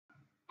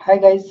Hi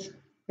guys,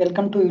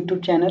 welcome to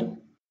YouTube channel.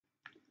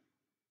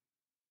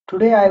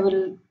 Today I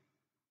will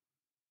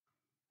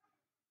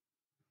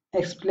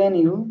explain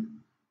you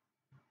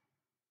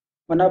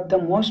one of the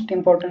most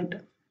important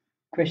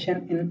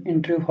question in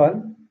interview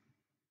hall,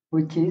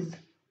 which is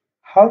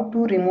how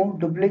to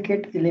remove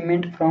duplicate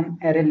element from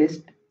array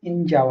list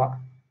in Java.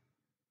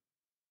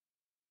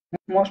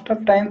 Most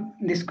of time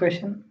this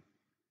question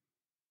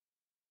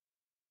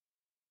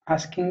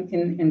asking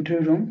in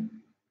interview room.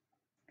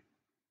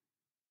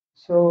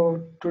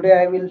 So today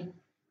I will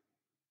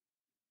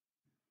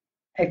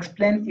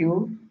explain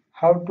you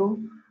how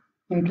to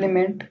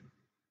implement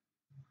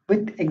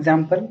with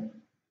example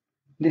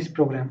this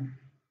program.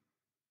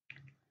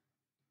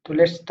 So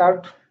let's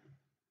start.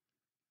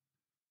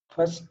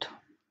 First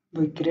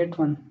we create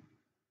one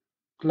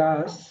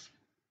class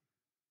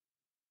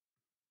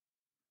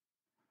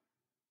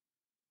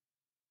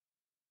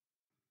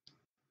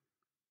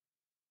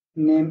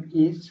name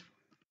is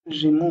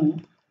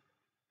remove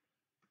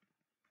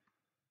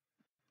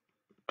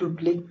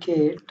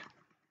duplicate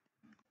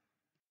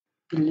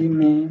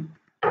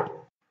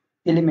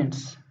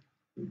elements.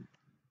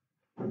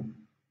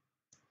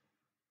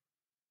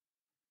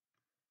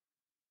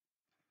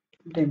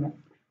 Demo.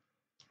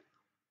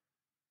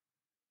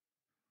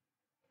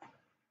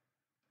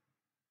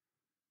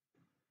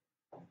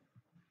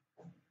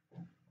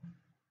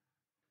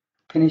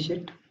 Finish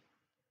it.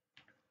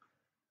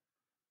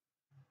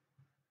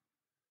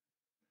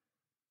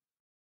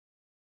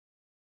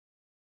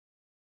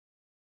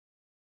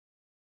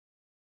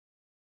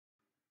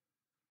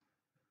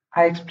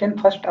 I explain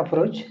first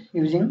approach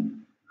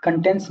using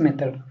contains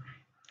method.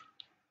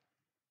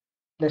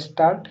 Let's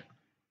start.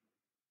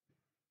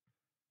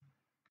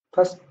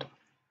 First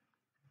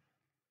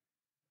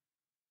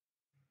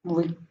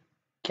we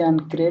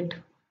can create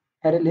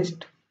array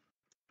list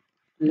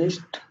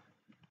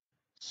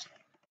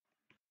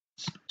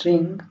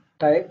string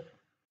type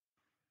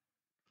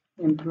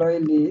employee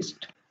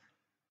list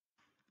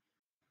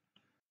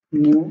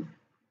new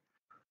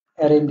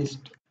array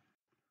list.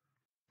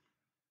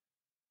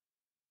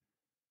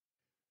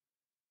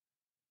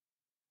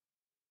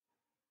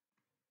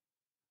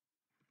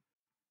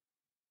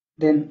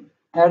 Then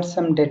add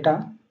some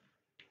data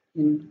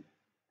in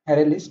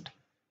array list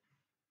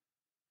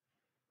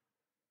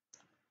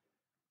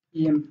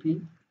emp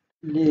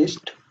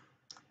list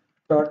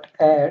dot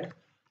add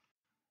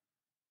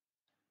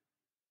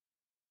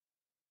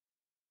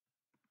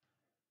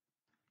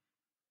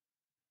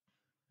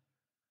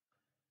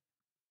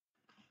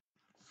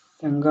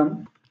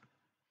sangam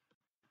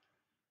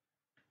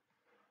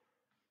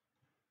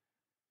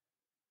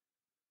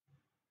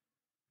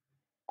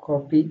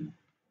copy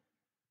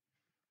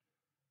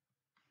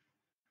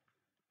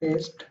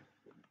paste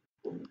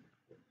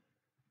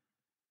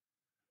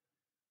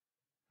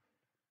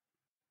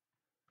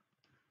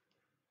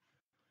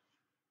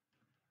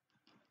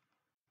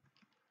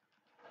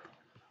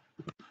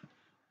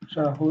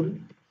Rahul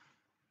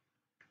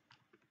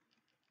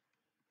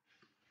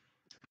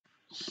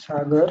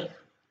Sagar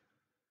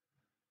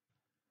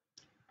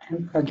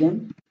and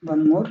again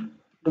one more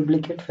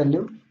duplicate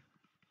value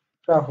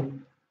Rahul.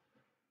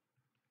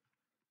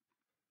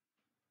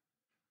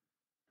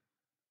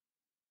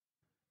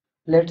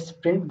 Let's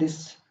print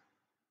this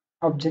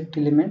object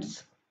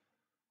elements.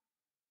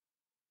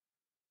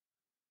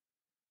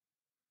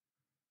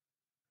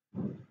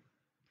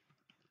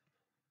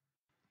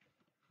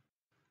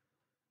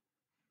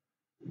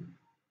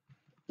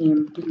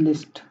 Emp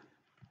list.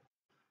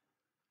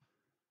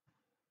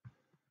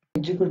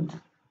 Execute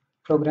the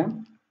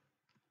program.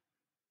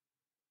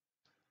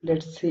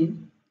 Let's see.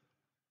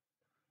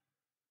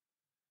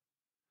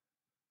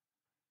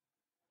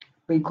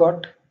 We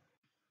got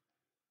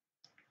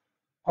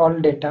all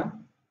data.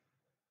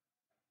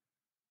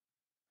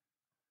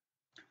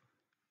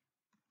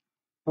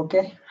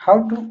 Okay,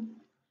 how to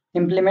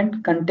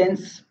implement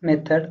contains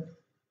method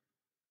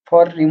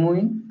for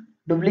removing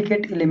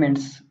duplicate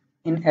elements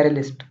in array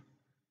list.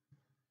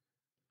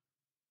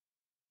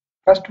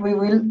 First we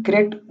will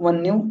create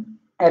one new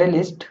array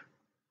list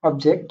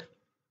object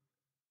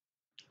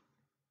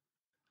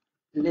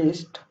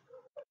list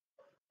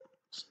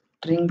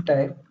string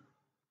type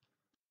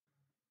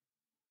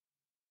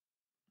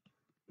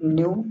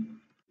new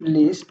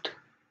list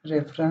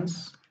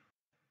reference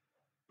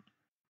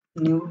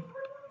new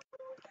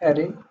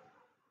array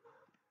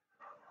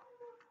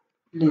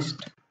list.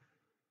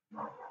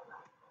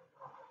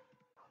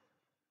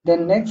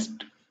 Then next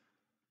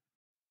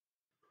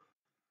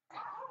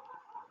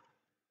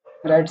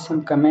write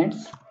some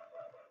comments.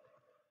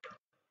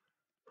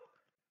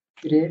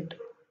 Create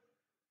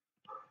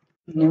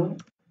new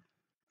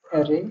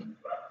array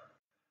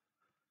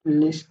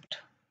list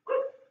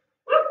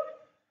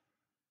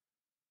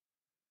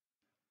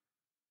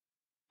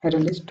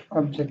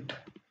object.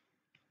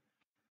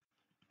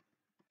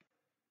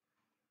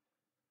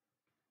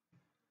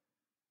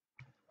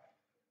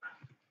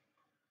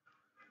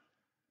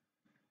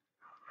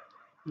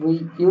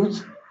 We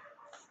use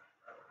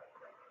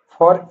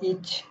for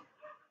each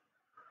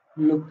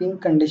looping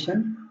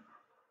condition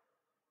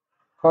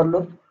for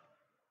loop.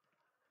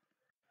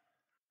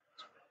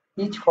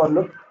 Each for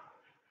loop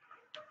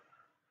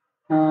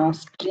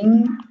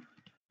string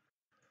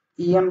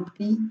emp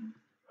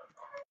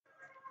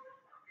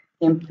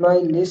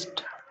employee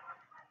list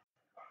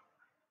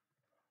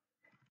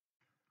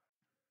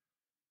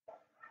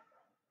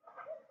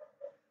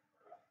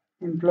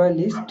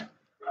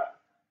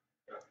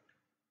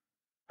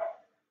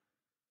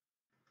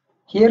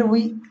here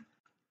we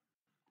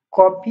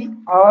copy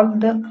all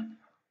the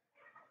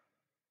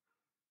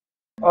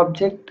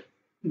object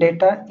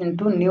data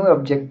into new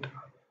object,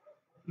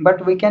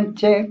 but we can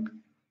check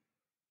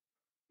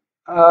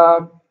uh,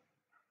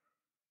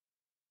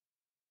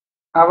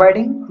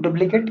 avoiding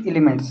duplicate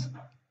elements.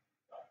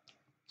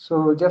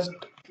 So just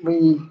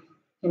we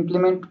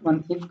implement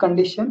one if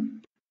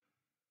condition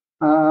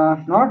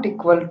not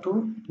equal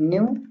to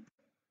new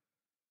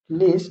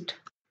list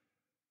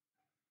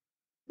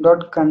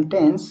dot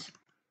contains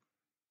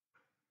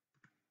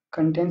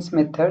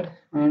method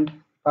and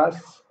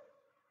pass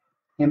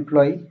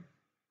employee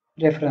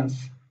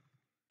reference.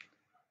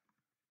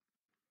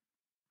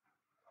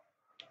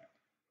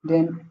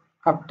 Then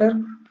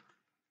after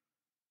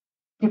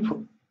if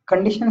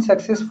condition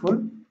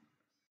successful,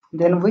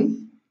 then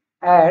we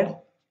add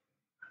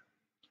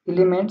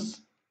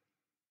elements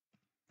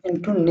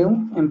into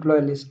new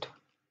employee list.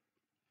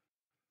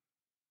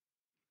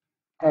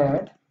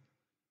 Add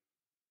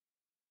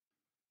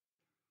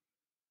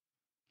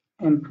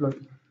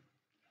employee.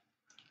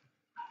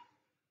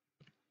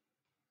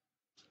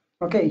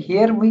 Okay,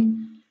 here we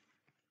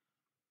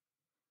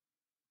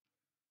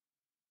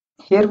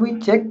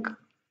check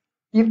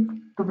if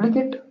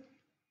duplicate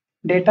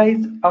data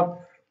is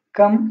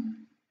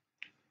come,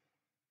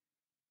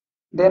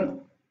 then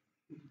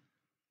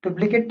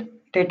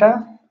duplicate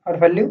data or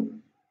value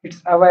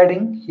it's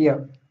avoiding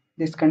here.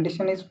 This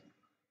condition is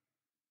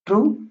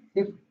true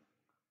if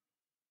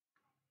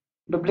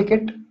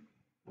duplicate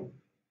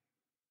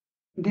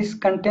this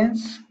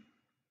contains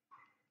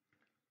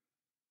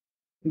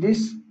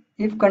this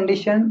if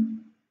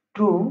condition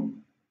true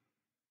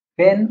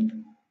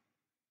when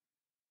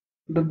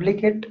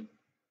duplicate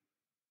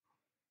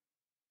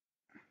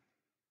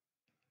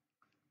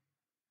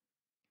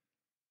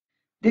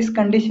this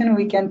condition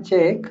we can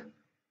check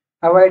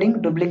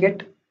avoiding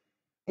duplicate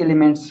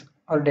elements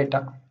or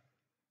data.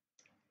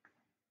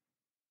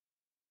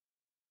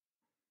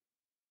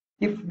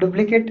 If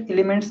duplicate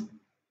elements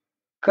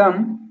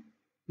come,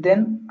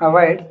 then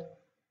avoid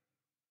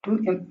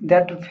to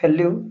that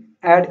value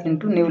add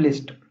into new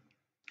list.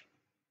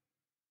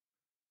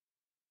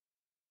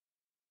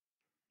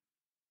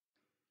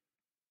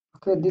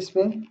 Okay, this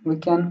way we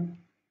can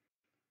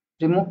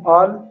remove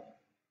all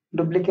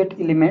duplicate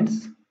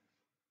elements,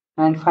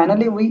 and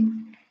finally we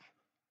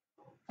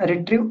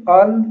retrieve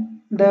all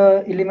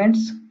the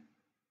elements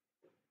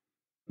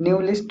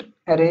new list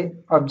array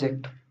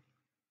object.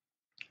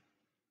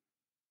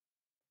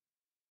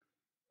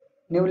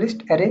 New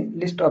list array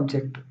list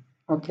object.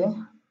 Okay,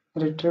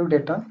 retrieve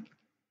data,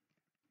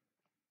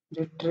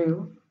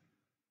 retrieve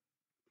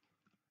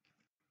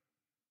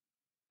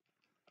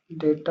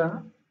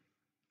data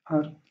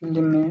or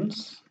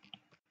elements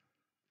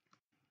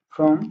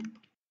from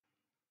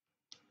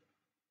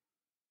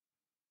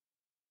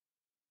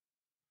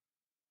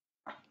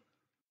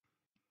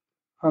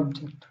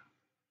object.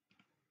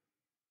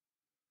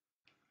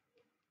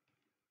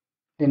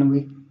 Then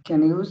we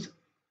can use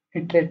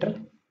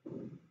iterator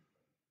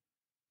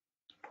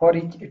for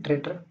each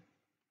iterator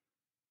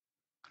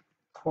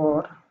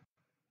for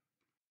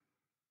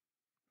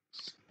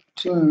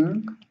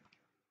string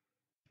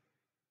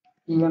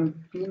emp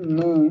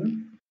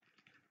name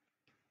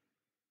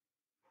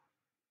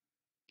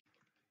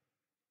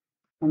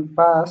and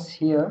pass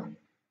here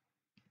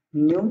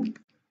new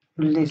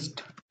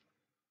list.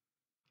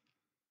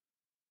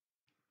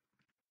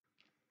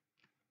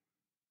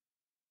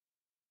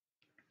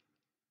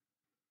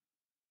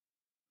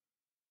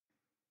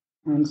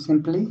 And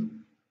simply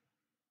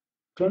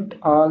print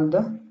all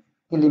the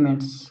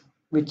elements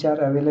which are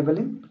available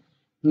in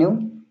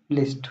new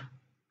list.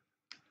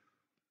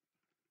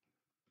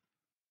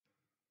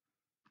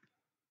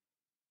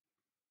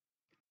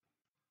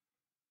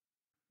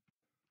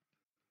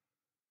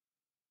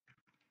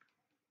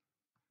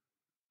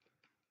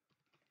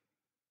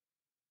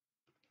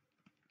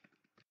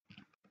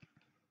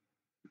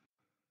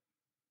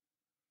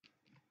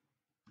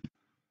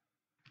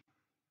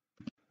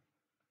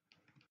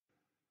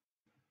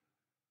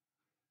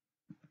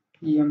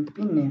 Emp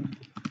name.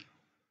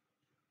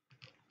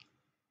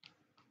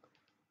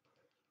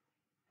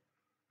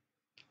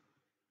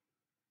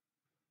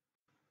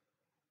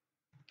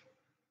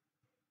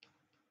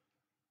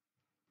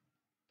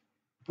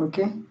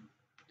 Okay,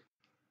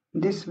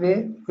 this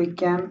way we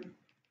can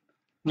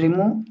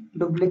remove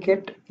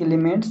duplicate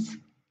elements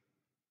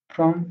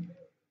from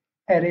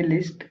array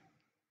list.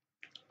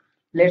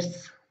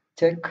 Let's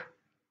check.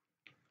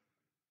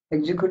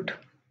 Execute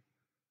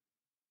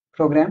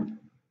program,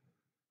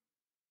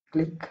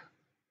 click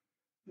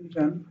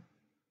run.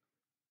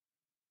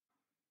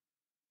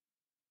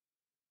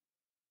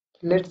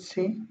 Let's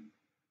see.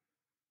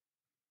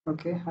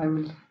 Okay, I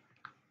will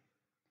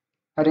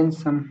arrange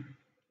some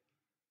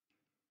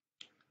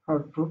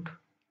output.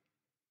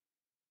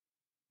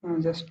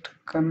 Just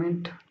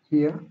comment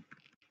here,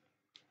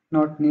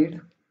 not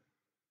need.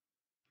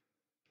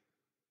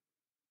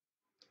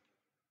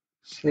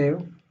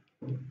 Save.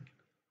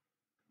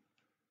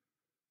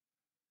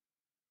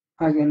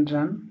 Again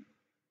run.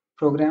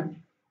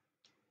 Program.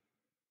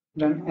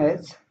 Run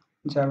as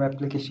Java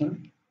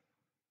application.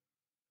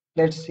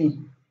 Let's see.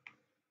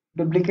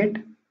 Duplicate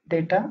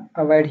data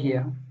avoid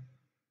here,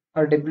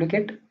 or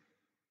duplicate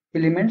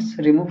elements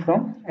remove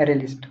from array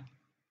list.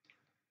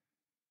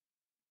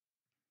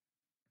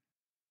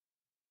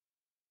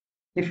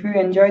 If you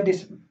enjoy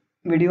this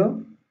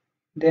video,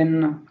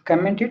 then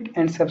comment it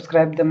and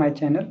subscribe to my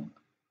channel.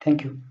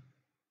 Thank you.